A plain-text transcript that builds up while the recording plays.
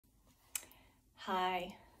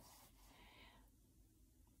Hi.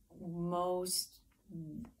 Most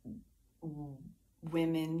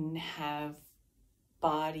women have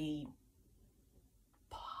body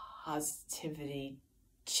positivity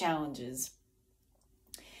challenges,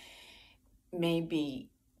 maybe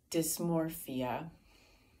dysmorphia,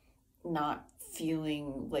 not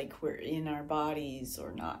feeling like we're in our bodies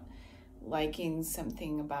or not liking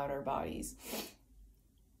something about our bodies.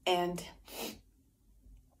 And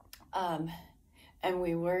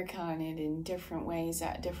we work on it in different ways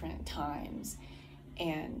at different times.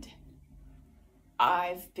 And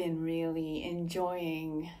I've been really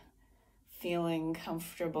enjoying feeling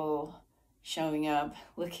comfortable showing up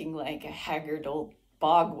looking like a haggard old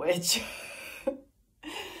bog witch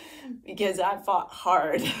because I fought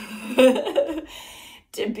hard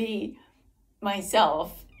to be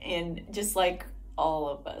myself, and just like all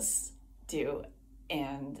of us do.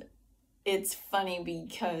 And it's funny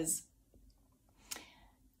because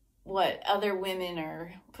what other women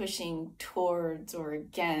are pushing towards or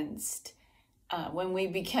against, when we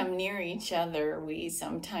become near each other, we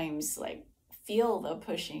sometimes feel the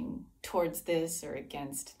pushing towards this or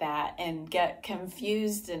against that and get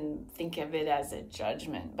confused and think of it as a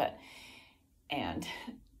judgment.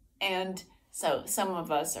 And so some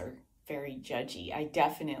of us are very judgy. I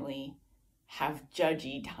definitely have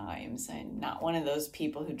judgy times. I'm not one of those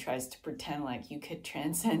people who tries to pretend like you could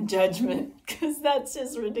transcend judgment, because that's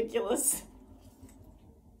just ridiculous.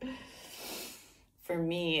 For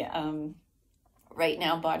me, right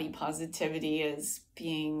now, body positivity is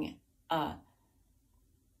being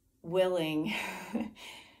willing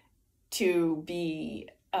to be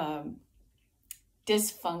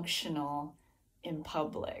dysfunctional in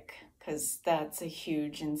public, because that's a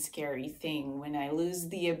huge and scary thing. When I lose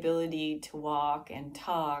the ability to walk and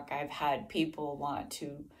talk, I've had people want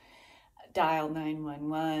to dial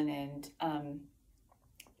 911, and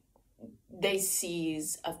they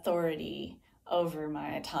seize authority over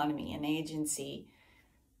my autonomy and agency,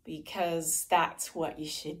 because that's what you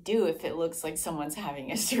should do if it looks like someone's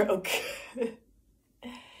having a stroke.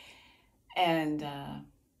 And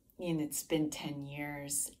it's been 10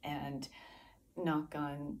 years, and knock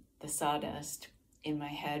on the sawdust in my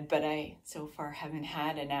head, but I so far haven't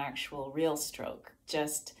had an actual real stroke,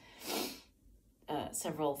 just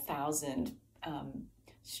several thousand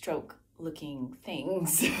stroke looking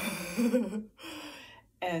things.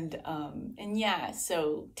 And yeah,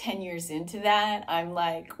 so 10 years into that, I'm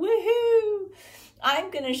like, woohoo,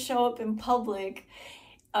 I'm gonna show up in public,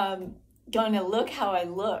 gonna look how I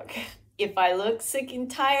look. If I look sick and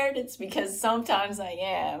tired, it's because sometimes I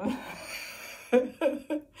am.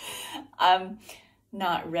 I'm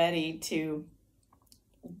not ready to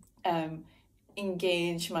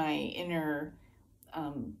engage my inner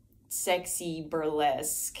sexy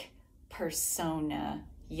burlesque persona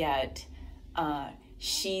yet.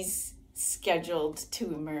 She's scheduled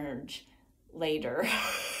to emerge later.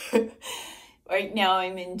 Right now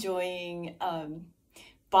I'm enjoying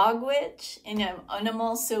Bog Witch, and I'm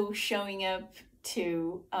also showing up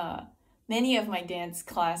to many of my dance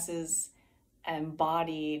classes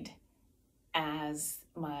embodied as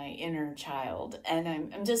my inner child, and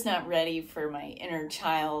I'm just not ready for my inner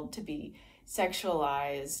child to be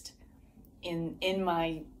sexualized in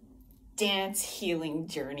my dance healing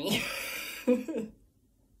journey.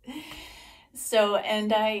 So,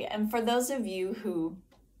 and for those of you who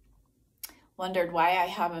wondered why I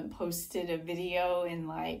haven't posted a video in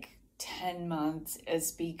 10 months,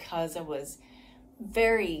 is because I was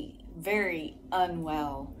very, very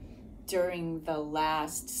unwell during the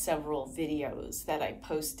last several videos that I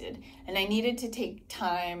posted, and I needed to take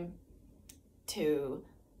time to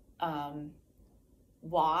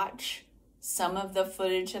watch some of the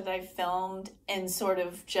footage that I filmed and sort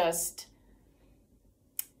of just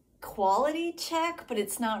quality check, but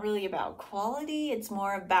it's not really about quality. It's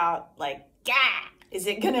more about gah, is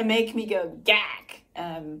it gonna make me go gack?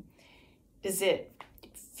 Does it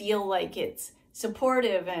feel like it's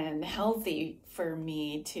supportive and healthy for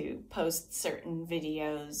me to post certain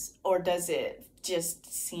videos, or does it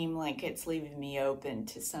just seem like it's leaving me open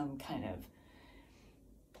to some kind of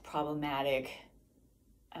problematic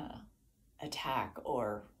attack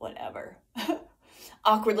or whatever?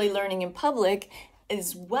 Awkwardly learning in public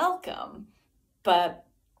is welcome, but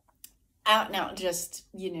out and out just,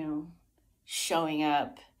 showing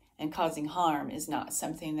up and causing harm is not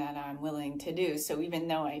something that I'm willing to do. So even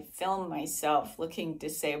though I film myself looking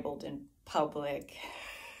disabled in public,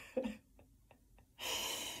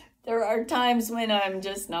 there are times when I'm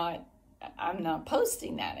not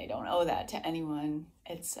posting that. I don't owe that to anyone.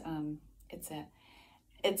 It's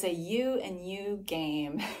It's a you and you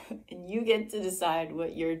game, and you get to decide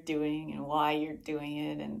what you're doing and why you're doing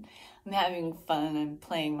it. And I'm having fun. I'm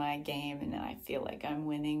playing my game, and I feel like I'm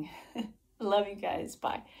winning. Love you guys.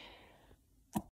 Bye.